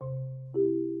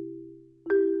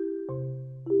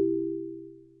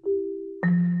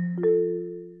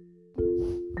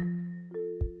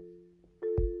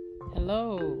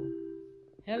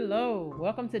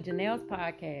Welcome to Janelle's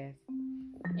podcast,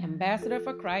 Ambassador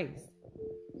for Christ.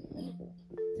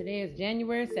 Today is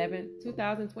January 7th,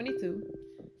 2022.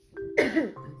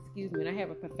 Excuse me, and I have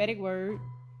a prophetic word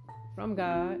from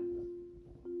God.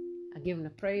 I give him the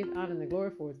praise, honor, and the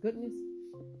glory for his goodness.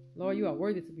 Lord, you are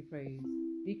worthy to be praised.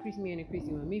 Decrease me and increase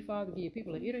you in me, Father. Give your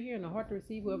people an ear to hear and a heart to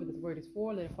receive whoever this word is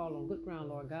for. Let it fall on good ground,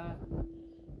 Lord God.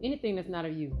 Anything that's not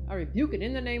of you, I rebuke it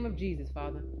in the name of Jesus,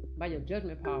 Father, by your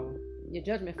judgment power, your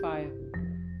judgment fire,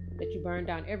 that you burn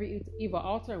down every evil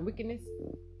altar and wickedness.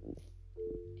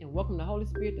 And welcome the Holy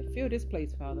Spirit to fill this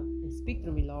place, Father, and speak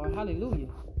through me, Lord. Hallelujah.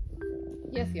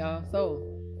 Yes, y'all.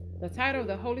 So the title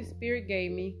the Holy Spirit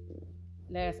gave me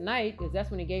last night, because that's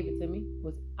when he gave it to me,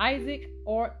 was Isaac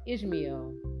or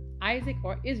Ishmael. Isaac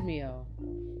or Ishmael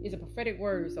is a prophetic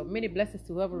word, so many blessings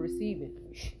to whoever receive it.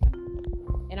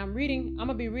 And I'm going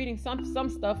to be reading some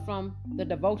stuff from the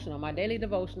devotional, my daily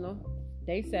devotional,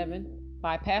 day 7,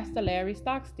 by Pastor Larry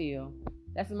Stockstill.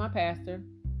 That's my pastor.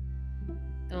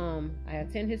 I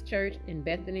attend his church in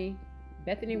Bethany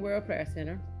World Prayer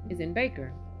Center. Is in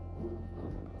Baker.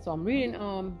 So I'm reading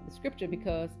the scripture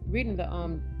reading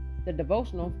the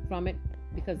devotional from it,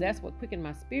 because that's what quickened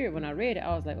my spirit. When I read it,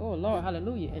 I was like, oh Lord,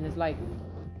 hallelujah. And it's like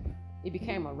it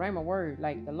became a rhema word.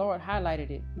 Like the Lord highlighted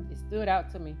it. It stood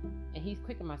out to me. And he's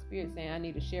quickened my spirit, saying I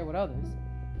need to share with others,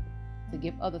 to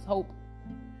give others hope,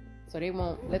 so they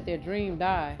won't let their dream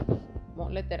die,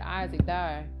 won't let that Isaac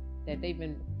die that they've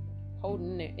been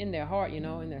holding in their heart,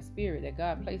 in their spirit, that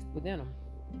God placed within them.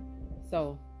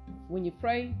 So when you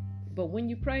pray,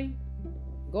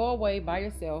 go away by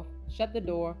yourself, shut the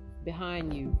door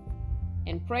behind you,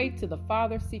 and pray to the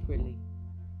Father secretly.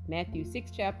 Matthew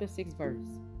 6, chapter 6, verse.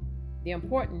 The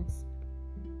importance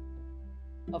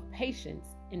of patience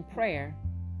in prayer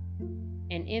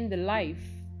and in the life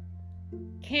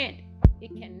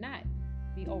cannot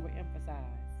be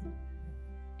overemphasized.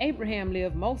 Abraham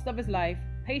lived most of his life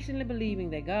patiently believing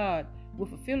that God would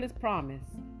fulfill his promise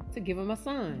to give him a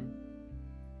son.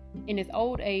 In his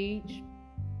old age,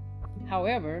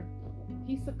 however,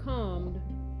 he succumbed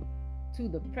to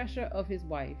the pressure of his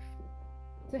wife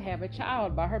to have a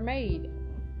child by her maid,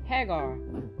 Hagar.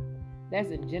 That's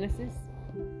in Genesis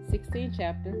 16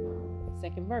 chapter,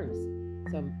 2nd verse.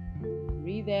 So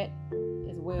read that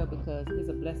as well, because it's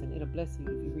a blessing. It'll bless you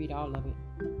if you read all of it.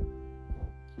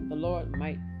 The Lord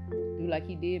might do like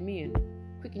he did me and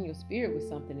quicken your spirit with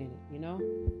something in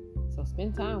it, So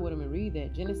spend time with him and read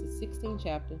that. Genesis 16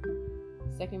 chapter,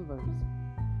 2nd verse.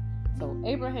 So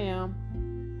Abraham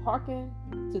hearkened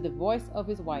to the voice of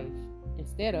his wife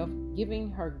instead of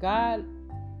giving her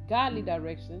godly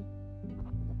direction,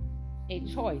 a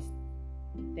choice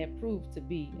that proved to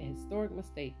be a historic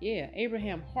mistake. Yeah,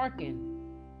 Abraham hearkened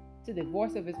to the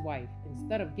voice of his wife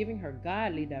instead of giving her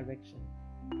godly direction,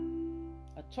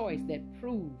 a choice that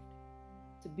proved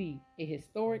to be a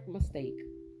historic mistake.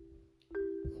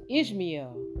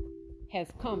 Ishmael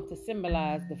has come to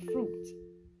symbolize the fruit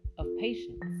of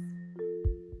patience.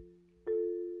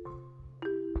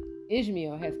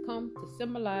 Ishmael has come to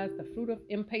symbolize the fruit of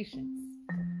impatience.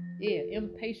 Yeah,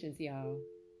 impatience, y'all.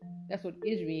 That's what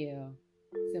Ishmael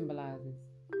symbolizes.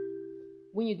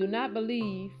 When you do not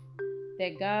believe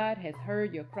that God has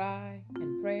heard your cry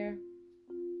and prayer,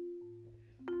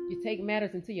 you take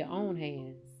matters into your own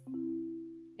hands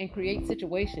and create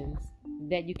situations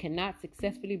that you cannot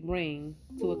successfully bring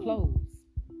to a close.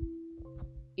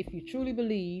 If you truly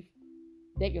believe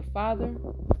that your Father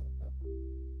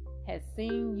has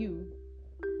seen you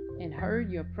and heard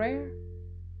your prayer,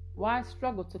 why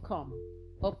struggle to come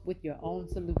up with your own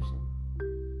solution?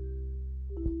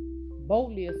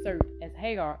 Boldly assert as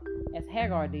Hagar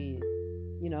did,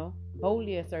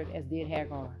 boldly assert as did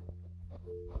Hagar.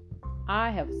 I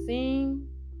have seen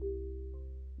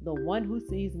the one who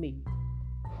sees me.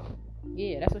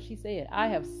 Yeah, that's what she said. I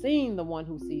have seen the one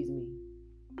who sees me.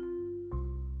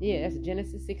 Yeah, that's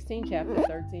Genesis 16 chapter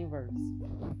 13 verse.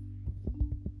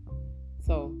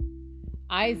 So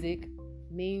Isaac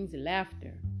means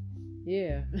laughter.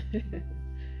 Yeah.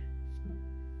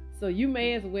 So you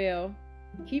may as well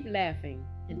keep laughing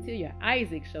until your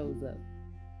Isaac shows up.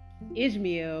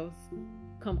 Ishmael's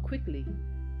come quickly,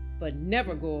 but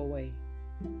never go away.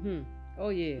 Oh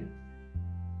yeah.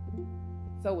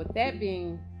 So with that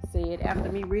being said,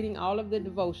 after me reading all of the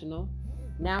devotional,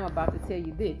 now I'm about to tell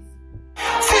you this.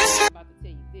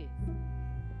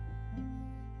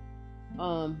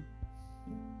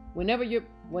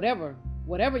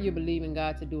 Whatever you believe in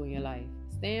God to do in your life,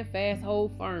 stand fast,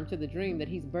 hold firm to the dream that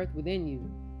he's birthed within you.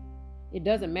 It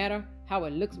doesn't matter how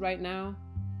it looks right now,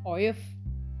 or if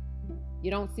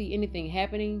you don't see anything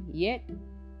happening yet.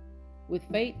 With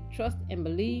faith, trust, and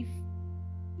belief,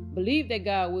 Believe that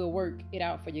God will work it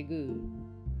out for your good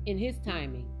in his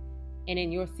timing and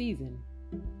in your season.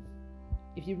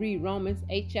 If you read Romans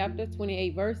 8 chapter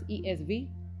 28 verse ESV,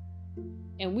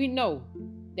 and we know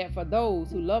that for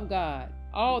those who love God,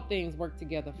 all things work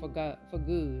together for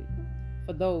good,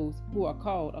 for those who are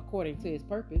called according to his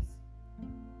purpose.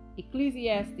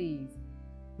 Ecclesiastes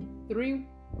 3,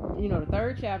 the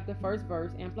 3rd chapter, 1st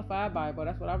verse, Amplified Bible,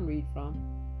 that's what I'm reading from.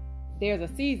 There is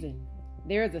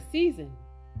a season,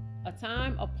 a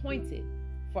time appointed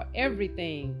for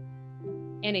everything,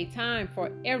 and a time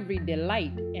for every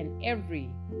delight and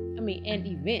an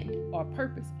event or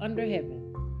purpose under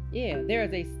heaven. Yeah, there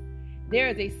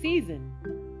is a season,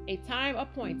 a time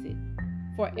appointed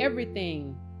for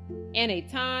everything, and a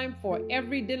time for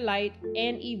every delight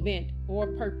and event or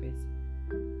purpose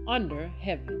under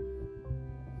heaven.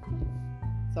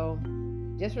 So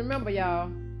just remember,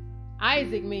 y'all,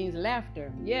 Isaac means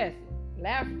laughter. Yes,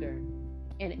 laughter.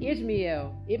 And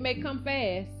Ishmael, it may come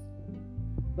fast,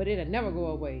 but it'll never go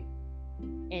away.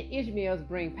 And Ishmael's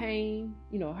bring pain,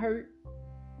 hurt.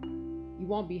 You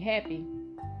won't be happy,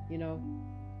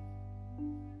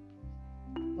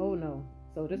 Oh no.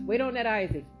 So just wait on that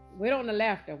Isaac. Wait on the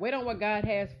laughter. Wait on what God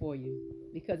has for you,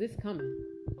 because it's coming.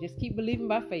 Just keep believing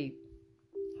by faith.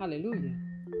 Hallelujah.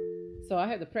 So I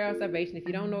have the prayer of salvation. If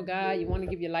you don't know God, you want to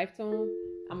give your life to him,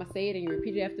 I'm going to say it and you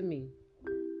repeat it after me.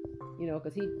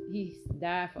 Because he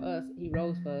died for us. He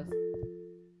rose for us.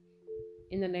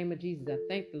 In the name of Jesus, I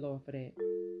thank the Lord for that.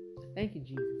 Thank you,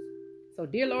 Jesus. So,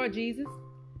 dear Lord Jesus,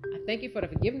 I thank you for the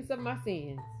forgiveness of my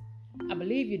sins. I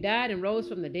believe you died and rose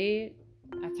from the dead.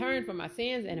 I turn from my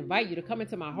sins and invite you to come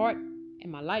into my heart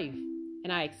and my life.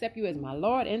 And I accept you as my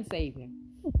Lord and Savior.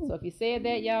 So if you said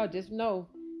that, y'all, just know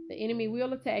the enemy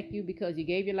will attack you because you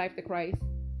gave your life to Christ.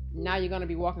 Now you're going to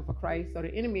be walking for Christ. So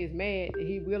the enemy is mad and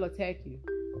he will attack you.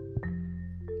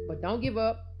 But don't give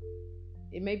up.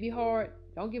 It may be hard.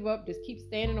 Don't give up. Just keep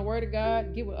standing the word of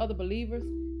God. Get with other believers.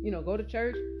 Go to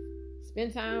church.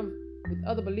 Spend time with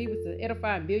other believers to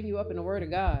edify and build you up in the word of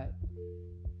God.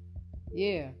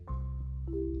 Yeah.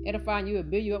 Edifying you and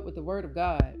build you up with the word of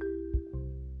God.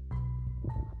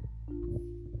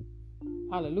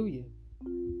 Hallelujah.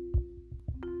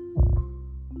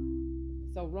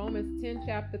 So Romans 10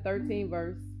 chapter 13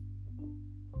 verse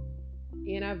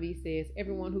NIV says,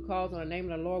 everyone who calls on the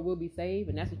name of the Lord will be saved.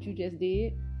 And that's what you just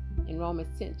did. In Romans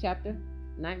 10 chapter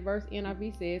 9 verse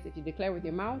NIV says, if you declare with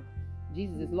your mouth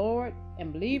Jesus is Lord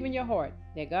and believe in your heart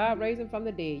that God raised him from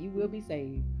the dead, you will be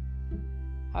saved.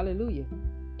 Hallelujah.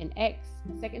 In Acts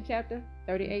 2nd chapter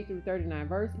 38 through 39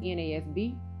 verse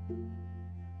NASB,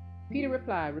 Peter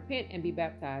replied, repent and be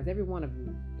baptized, every one of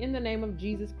you, in the name of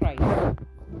Jesus Christ,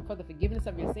 for the forgiveness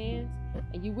of your sins,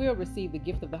 and you will receive the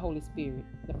gift of the Holy Spirit.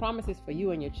 The promise is for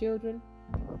you and your children,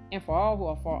 and for all who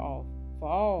are far off, for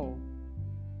all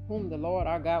whom the Lord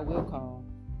our God will call.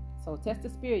 So test the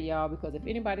spirit, y'all, because if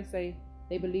anybody say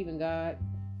they believe in God,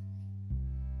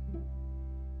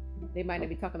 they might not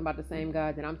be talking about the same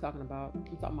God that I'm talking about.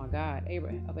 I'm talking about God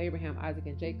of Abraham, Isaac,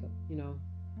 and Jacob.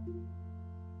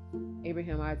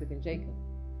 Abraham, Isaac, and Jacob,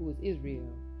 who is Israel.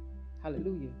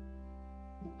 Hallelujah.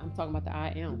 I'm talking about the I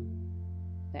am,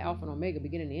 the Alpha and Omega,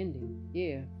 beginning and ending.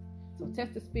 Yeah. So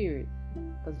test the spirit,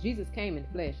 because Jesus came in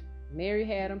flesh. Mary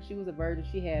had him. She was a virgin.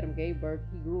 She had him, gave birth.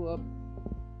 He grew up.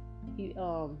 He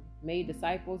made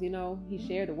disciples. He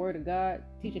shared the word of God,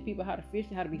 teaching people how to fish,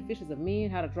 how to be fishers of men,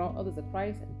 how to draw others to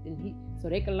Christ, and so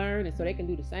they can learn and so they can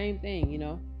do the same thing.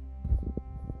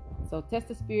 So test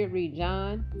the spirit. Read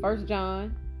 1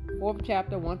 John 4th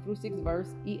chapter 1 through 6 verse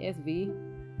ESV,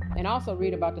 and also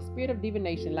read about the spirit of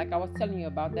divination, like I was telling you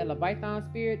about that Leviathan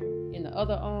spirit in the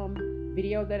other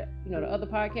video that the other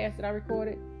podcast that I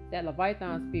recorded. That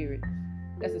Leviathan spirit,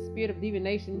 that's a spirit of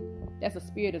divination. That's a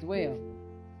spirit as well.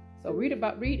 So read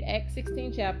Acts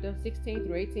 16 chapter 16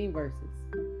 through 18 verses,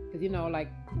 because like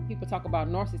people talk about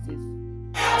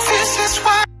narcissists.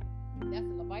 That's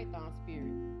a Leviathan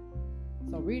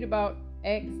spirit. So read about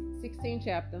Acts 16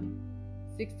 chapter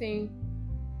 16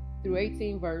 through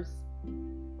 18 verse,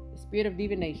 the spirit of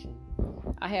divination.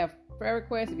 I have prayer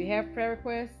requests. If you have prayer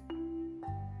requests,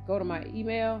 go to my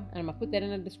email and I'm gonna put that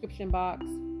in the description box.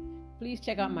 Please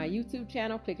check out my YouTube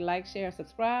channel. Click like, share, and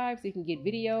subscribe so you can get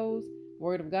videos,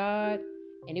 word of God,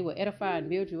 and it will edify and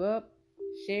build you up.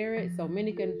 Share it so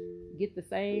many can get the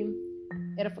same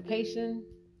edification,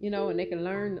 and they can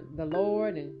learn the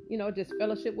Lord and, just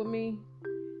fellowship with me,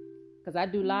 because I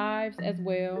do lives as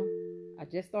well. I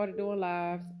just started doing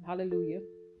lives. Hallelujah.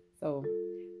 So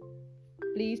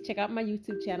please check out my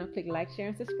YouTube channel. Click like, share,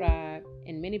 and subscribe.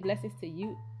 And many blessings to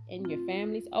you and your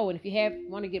families. Oh, and if you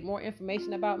want to get more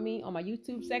information about me on my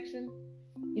YouTube section,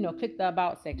 click the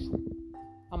About section.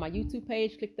 On my YouTube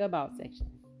page, click the About section.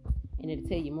 And it'll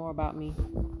tell you more about me.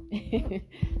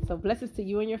 So blessings to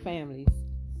you and your families.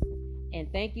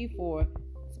 And thank you for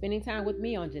spending time with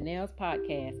me on Janelle's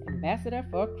podcast, Ambassador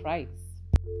for Christ.